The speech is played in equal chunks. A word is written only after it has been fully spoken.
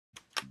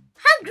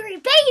Hungry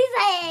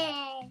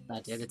beavers! No,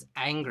 dude, it's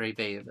angry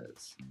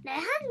beavers. They're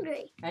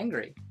hungry.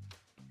 Angry.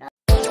 We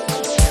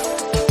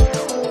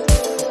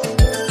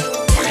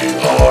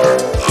are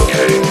the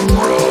Game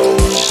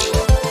Bros.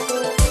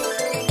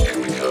 Here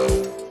we go.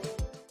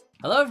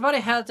 Hello everybody,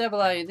 how the devil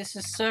are you? This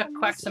is Sir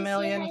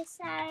Quaxamillion.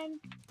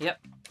 Yep.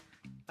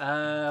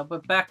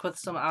 We're back with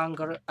some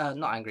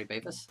not Angry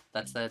Beavers.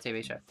 That's the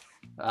TV show.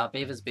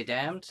 Beavers be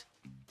damned.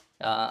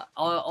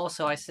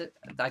 Also, I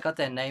got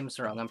their names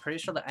wrong. I'm pretty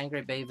sure the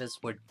Angry Beavers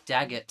were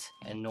Daggett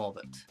and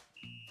Norbert.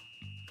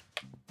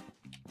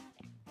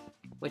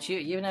 Which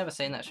you've never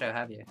seen that show,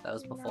 have you? That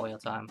was before your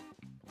time.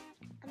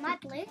 Am I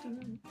blue?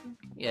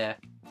 Yeah.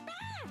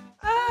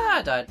 Ah,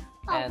 I died.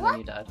 Oh, and what? then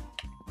you died.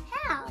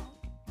 How?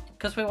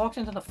 Because we walked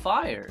into the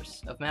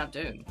fires of Mount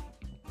Doom.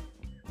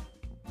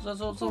 Zoom,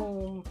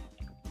 zoom.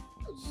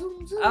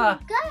 Zoom, zoom, Ah.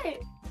 go!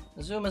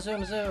 Zoom,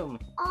 zoom, zoom.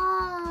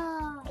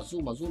 Oh.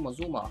 Zooma, zooma,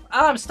 zooma.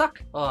 Ah, I'm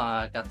stuck! Oh,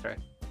 I got through.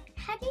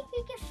 How did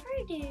you get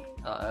through,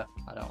 dude? Uh-oh,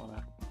 I don't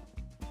wanna.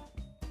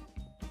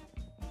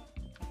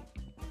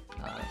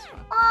 Oh, that's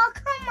fine. Oh,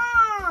 come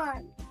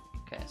on!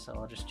 Okay, so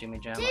I'll just Jimmy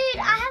Jam. Dude, up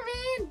here. I haven't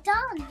even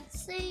done.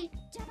 See,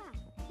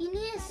 you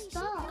need to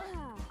stop.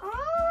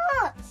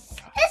 Oh,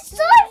 it's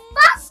so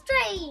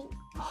frustrating!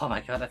 Oh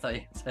my god, I thought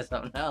you said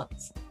something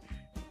else.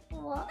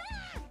 What?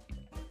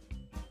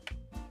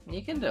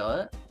 You can do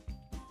it.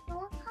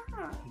 No, I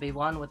can't. Be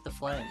one with the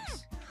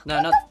flames.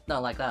 No,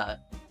 not like that.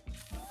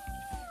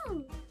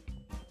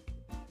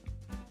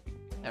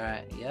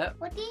 Alright, yep.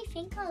 What do you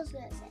think I was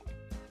gonna say?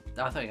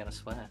 Oh, I thought you were gonna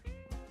swear.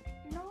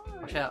 No.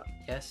 Watch out.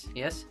 Yes,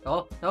 yes.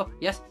 Oh, no,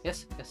 yes,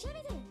 yes, yes.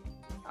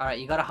 Alright,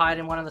 you gotta hide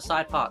in one of the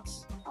side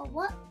parts. Oh,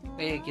 what?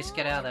 Yeah, just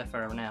get out of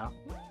there for now.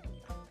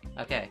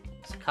 Okay,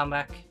 so come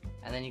back,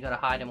 and then you gotta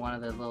hide in one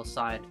of the little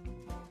side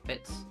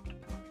bits.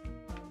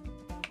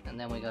 And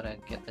then we gotta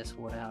get this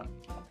wood out.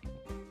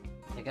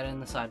 You got it in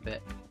the side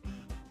bit.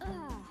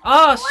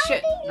 Oh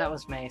shit! That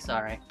was me,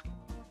 sorry.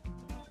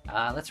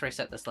 Let's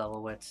reset this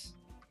level, it's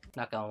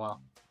not going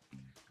well.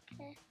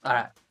 Okay.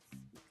 Alright,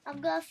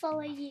 I'm gonna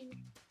follow you.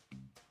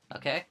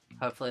 okay,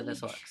 hopefully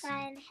this You works.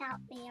 Try and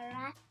help me,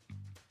 alright?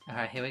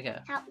 Alright, here we go.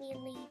 Help me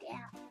lead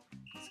out.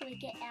 So we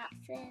get out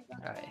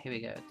further. Alright, here we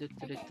go. Okay.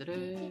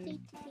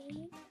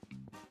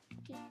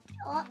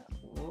 Oh,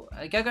 Ooh,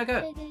 go, go, go! go,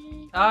 go,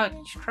 go, Oh,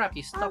 go. crap,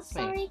 you Oh, stopped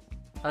me. sorry.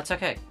 Oh, it's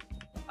okay.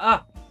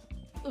 Ah!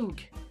 Oog!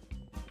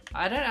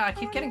 I don't know, I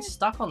keep Oh, getting no.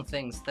 stuck on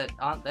things that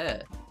aren't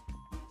there.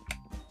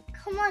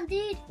 Come on,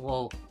 dude.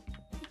 Whoa.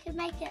 You can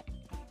make it.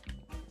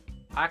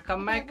 I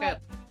can make wait. it!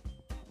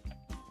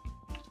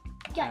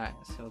 Go. Alright,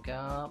 so we'll go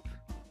up.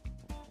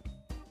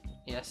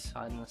 Yes,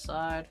 hide on the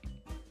side.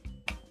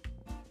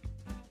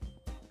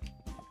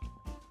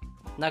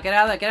 No, get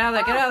out of there, get out of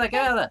there, get out of there,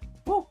 get out of there!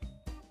 Woo!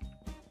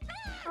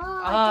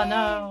 Oh dude.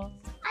 no!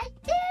 I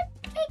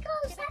did think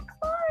I was that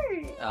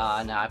close.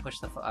 Oh no, I put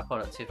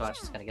it too far,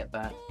 it's gonna get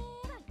burnt.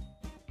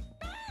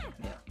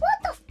 What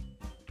the f—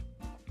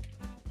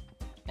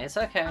 It's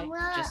okay,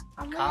 just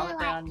I'm calm gonna,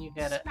 it down, you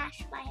get it.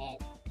 Smash my head.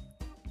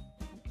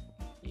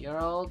 You're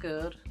all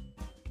good.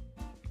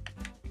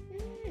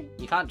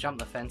 You can't jump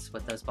the fence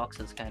with those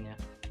boxes, can you?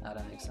 I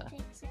don't think so.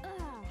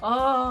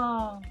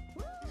 Oh!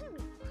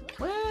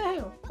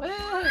 Woo! Woo!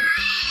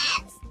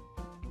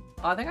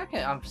 Oh, I think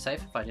I'm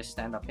safe if I just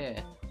stand up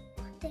here.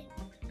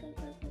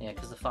 Yeah,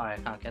 because the fire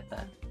can't get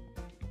there.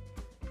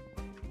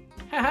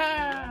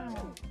 Haha!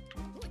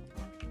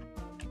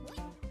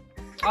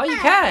 Oh, you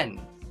can!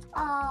 Oh.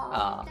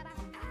 Ah.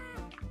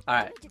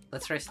 Alright,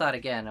 let's restart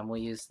again and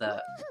we'll use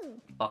the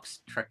box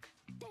trick.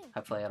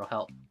 Hopefully it'll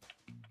help.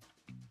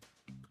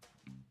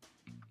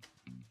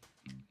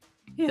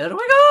 Here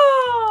we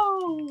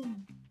go!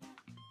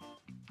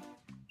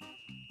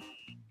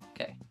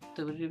 Okay.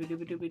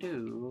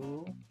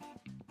 Doo-ba-doo-ba-doo-ba-doo-ba-doo.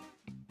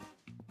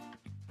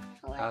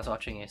 I was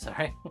watching you,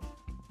 sorry.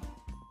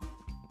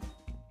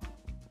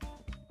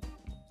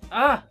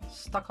 Ah!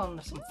 Stuck on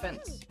some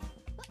fence.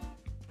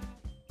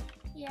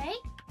 Yay?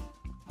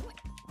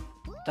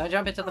 Don't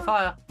jump into the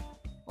fire!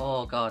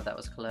 Oh god, that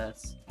was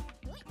close.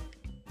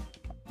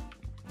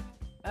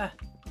 Ah!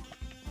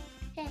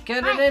 Okay.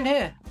 Get it in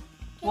here!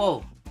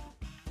 Whoa!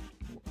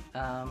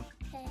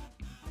 Okay.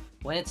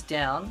 When it's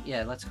down,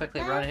 yeah, let's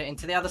quickly run it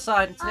into the other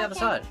side, into the other Okay.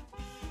 side.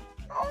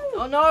 Oh,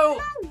 Oh no!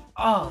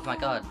 Oh my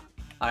god.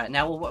 Alright,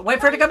 now we'll wait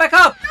for it to go back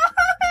up!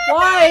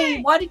 Why?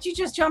 Why did you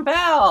just jump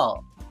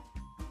out?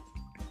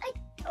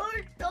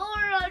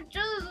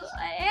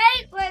 I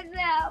hate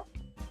myself.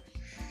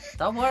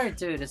 Don't worry,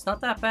 dude, it's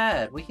not that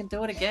bad. We can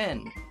do it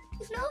again.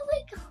 No,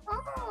 we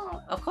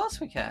can't. Of course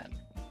we can.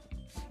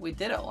 We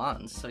did it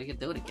once, so we can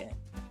do it again.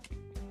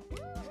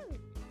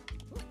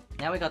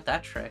 Now we got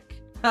that trick.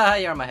 Haha,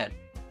 you're on my head.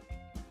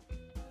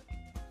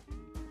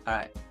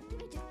 Alright.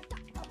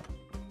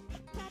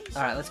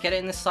 Alright, let's get it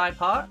in this side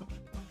part.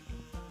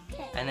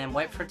 Okay. And then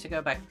wait for it to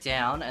go back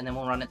down, and then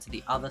we'll run it to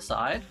the other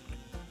side.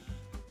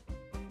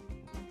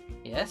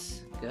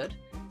 Yes, good.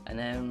 And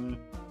then...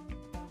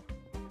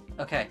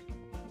 Okay.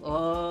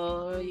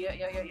 Oh, yeah,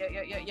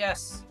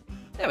 yes!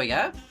 There we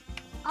go.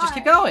 Just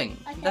keep going!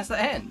 Okay. That's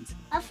the end.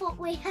 I thought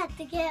we had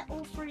to get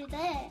all through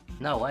there.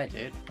 No way,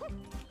 dude.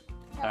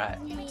 Alright,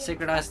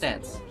 synchronized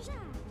dance.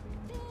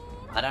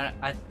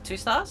 I 2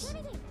 stars?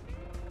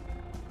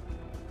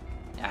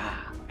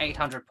 Ah,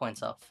 800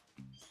 points off.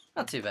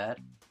 Not too bad.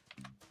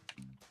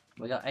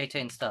 We got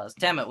 18 stars.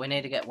 Damn it, we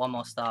need to get 1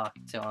 more star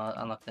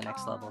to unlock the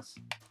next levels.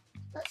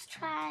 Let's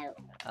try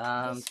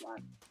this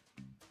one.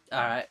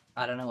 Alright,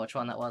 I don't know which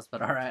one that was,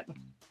 but alright.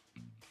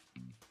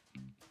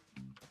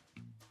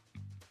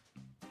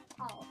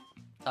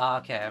 Oh,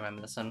 okay, I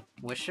remember this one.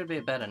 We should be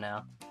better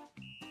now.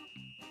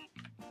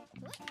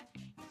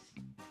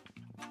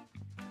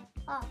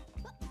 Oh.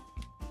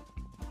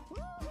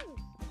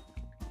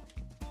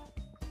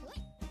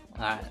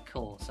 Alright,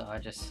 cool. So I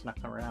just snuck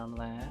around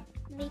there.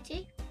 Me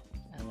too.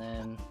 And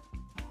then...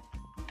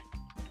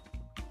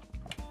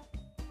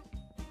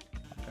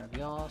 grab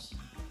yours.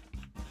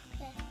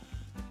 Okay.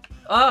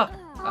 Oh!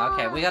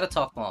 Okay, we gotta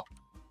talk more.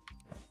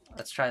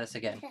 Let's try this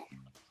again. Okay.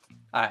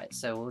 Alright,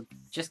 so we'll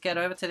just get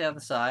over to the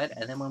other side,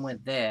 and then when we're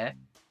there,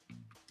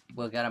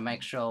 we're gonna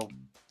make sure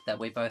that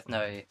we both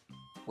know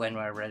when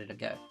we're ready to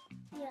go.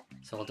 Yeah.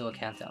 So we'll do a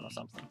countdown or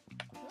something.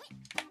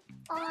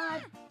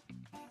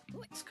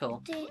 It's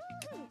cool.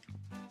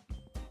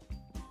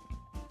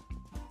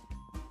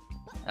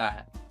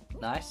 Alright,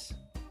 nice.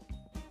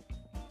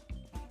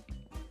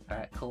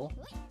 Alright, cool.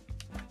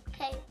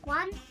 Okay,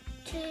 1,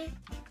 2,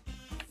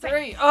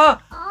 3! Oh!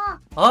 Oh!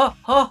 Oh!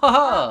 Ho ho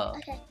ho!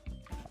 Okay.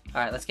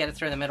 Alright, let's get it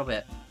through the middle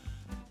bit.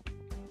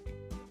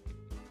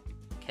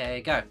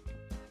 Okay, go.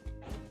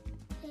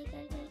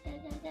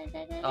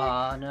 Go.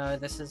 Oh no,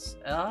 this is...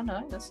 oh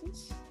no, this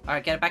is...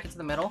 Alright, get it back into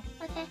the middle.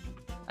 Okay.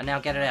 And now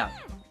get it out.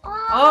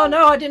 Oh! Oh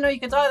no, I didn't know you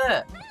could die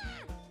there!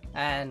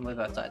 And we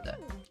both died there.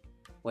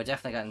 We're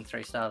definitely getting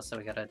 3 stars, so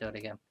we gotta do it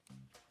again.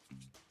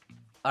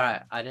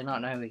 Alright, I did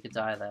not know we could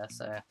die there,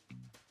 so...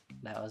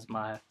 that was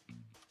my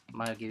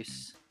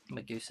goose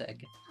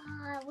egg.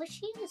 I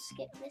wish you just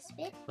skipped this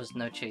bit. Was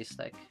no cheese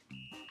steak.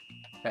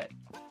 Right,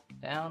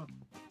 down.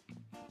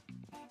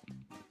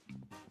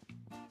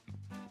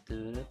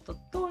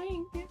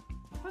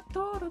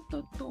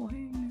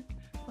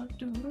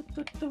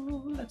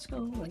 Let's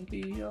go and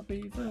be a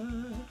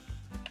beaver.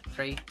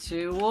 3,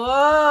 2,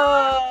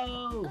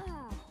 whoa!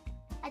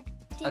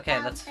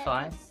 Okay, that's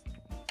fine.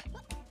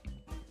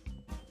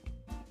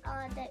 Oh,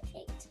 I don't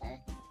think so.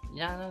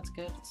 Yeah, that's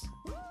good.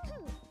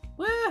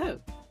 Woohoo!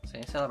 So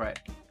you celebrate.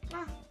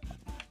 Ah.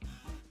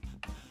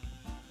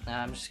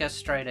 I'm just gonna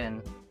straight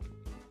in.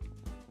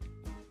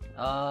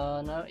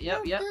 No,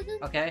 yep,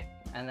 okay,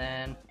 and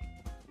then...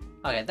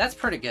 okay, that's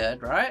pretty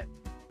good, right?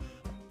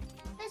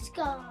 Let's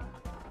go.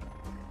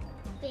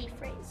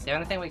 Beavers. The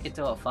only thing we could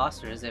do it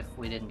faster is if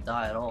we didn't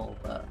die at all,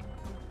 but...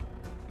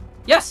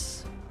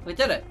 yes! We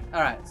did it!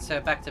 Alright, so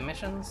back to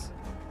missions.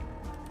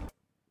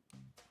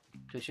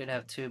 We should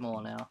have 2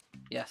 more now.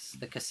 Yes,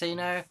 the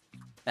casino,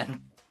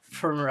 and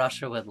from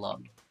Russia with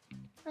Log.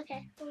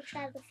 Okay, we'll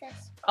try the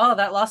first. Oh,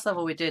 that last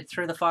level we did,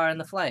 Through the Fire and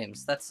the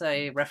Flames. That's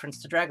a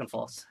reference to Dragon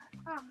Force.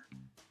 Oh.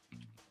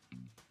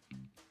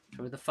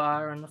 Through the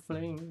Fire and the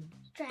Flames.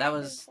 That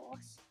was...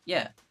 Force.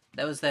 yeah,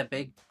 that was their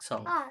big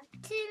song. Oh.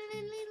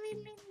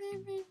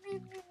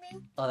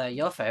 Although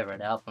your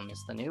favourite album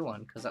is the new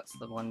one, because that's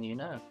the one you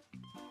know.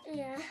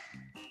 Yeah.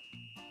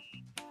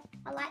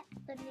 I like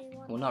the new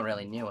one. Well, not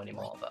really new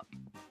anymore, but...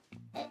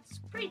 it's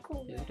pretty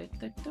cool.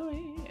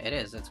 It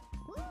is, it's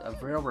a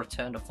real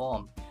return to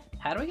form.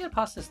 How do we get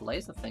past this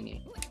laser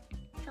thingy?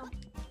 Jump.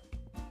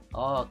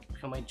 Oh,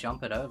 can we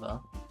jump it over?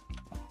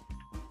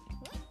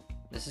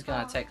 This is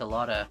gonna take a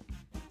lot of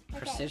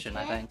precision,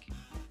 I think.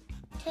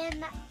 Turn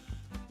that.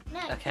 No.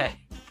 Okay.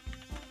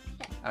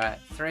 Alright,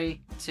 3,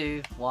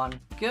 2, 1,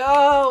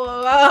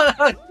 go!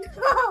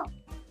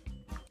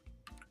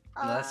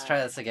 Let's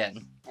try this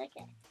again.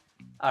 Okay.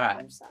 Alright,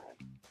 I'm sorry.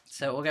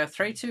 so we'll go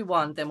 3, 2,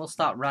 1, then we'll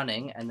start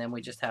running, and then we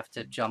just have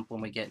to jump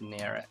when we get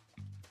near it.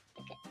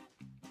 Okay.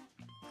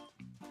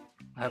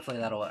 Hopefully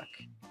that'll work.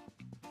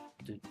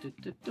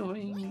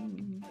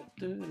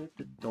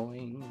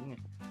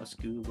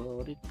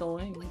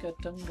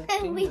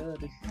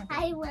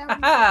 I will.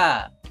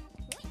 Haha!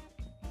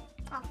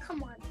 Oh,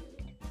 come on,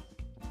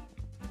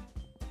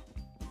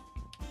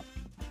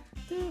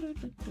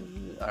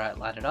 dude. Alright,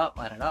 line it up,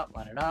 line it up,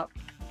 line it up.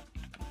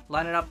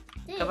 Line it up.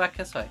 Dude. Go back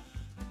this way.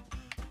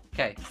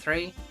 Okay,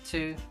 3,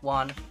 2,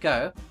 1,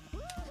 go.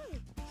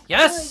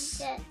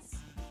 Yes! Oh,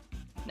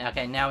 yes.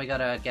 Okay, now we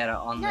gotta get it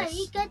on No, this.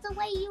 you go the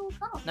way you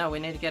go. No, we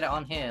need to get it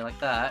on here, like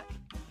that.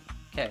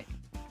 Okay.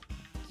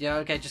 Yeah,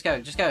 okay, just go,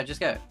 just go,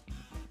 just go.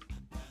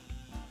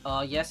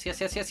 Oh, yes,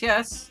 yes, yes, yes,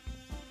 yes!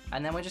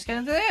 And then we're just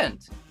getting to the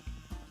end.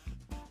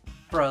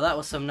 Bro, that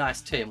was some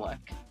nice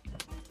teamwork.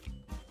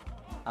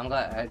 I'm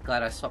glad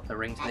I swapped the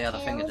ring to the other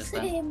finger just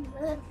then.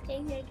 The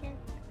finger again.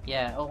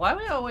 Yeah, well, why are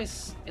we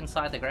always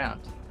inside the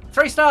ground?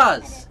 3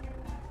 stars!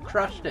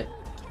 Crushed it.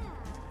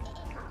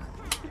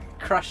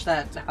 Crushed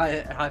that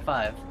high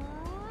five.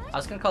 I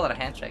was gonna call it a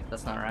handshake,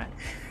 that's not right.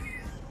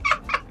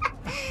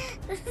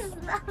 This is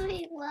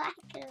nothing like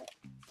it.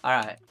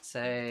 Alright,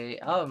 so...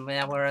 oh,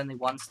 now we're only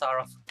 1 star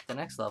off the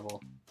next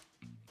level.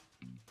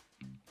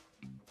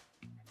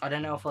 I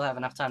don't know if we'll have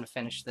enough time to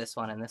finish this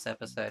one in this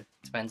episode.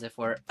 Depends if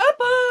we're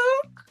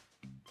epic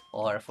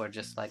or if we're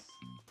just like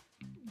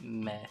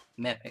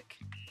mepic.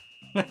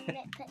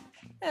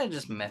 Yeah,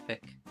 just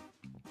mepic.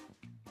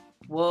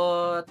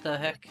 What the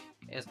heck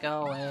is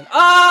going?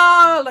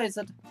 Oh,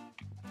 lasered.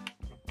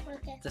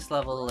 Okay. This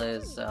level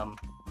is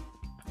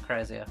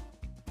crazier.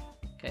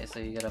 Okay, so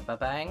you get a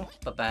ba-bang,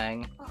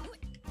 ba-bang,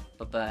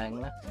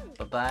 ba-bang,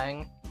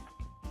 ba-bang.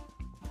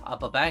 I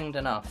ba-banged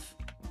enough.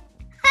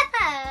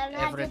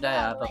 Every day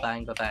I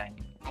ba-bang,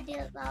 ba-bang. I did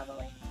it the other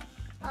way.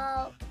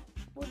 Oh,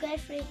 we'll go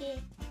through here.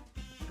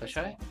 Go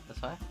straight?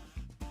 This way?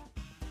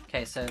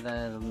 Okay, so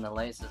then the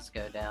lasers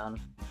go down.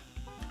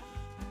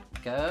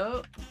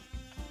 Go.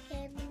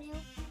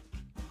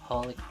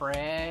 Holy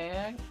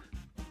crap.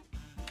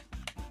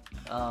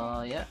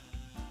 Oh, yeah.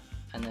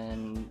 And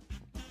then...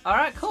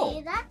 Alright, cool.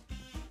 See that?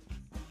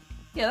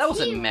 Yeah, that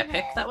wasn't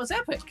mepic, that was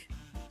epic.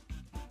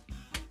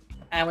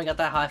 And we got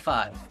that high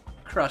five.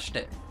 Crushed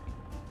it.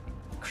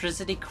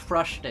 Crisity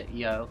crushed it,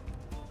 yo.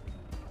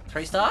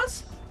 3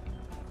 stars?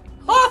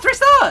 Oh, 3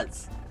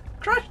 stars!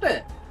 Crushed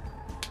it!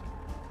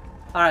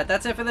 Alright,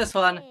 that's it for this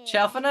one.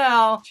 Ciao for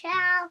now!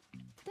 Ciao.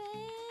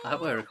 I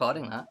hope we're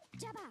recording that.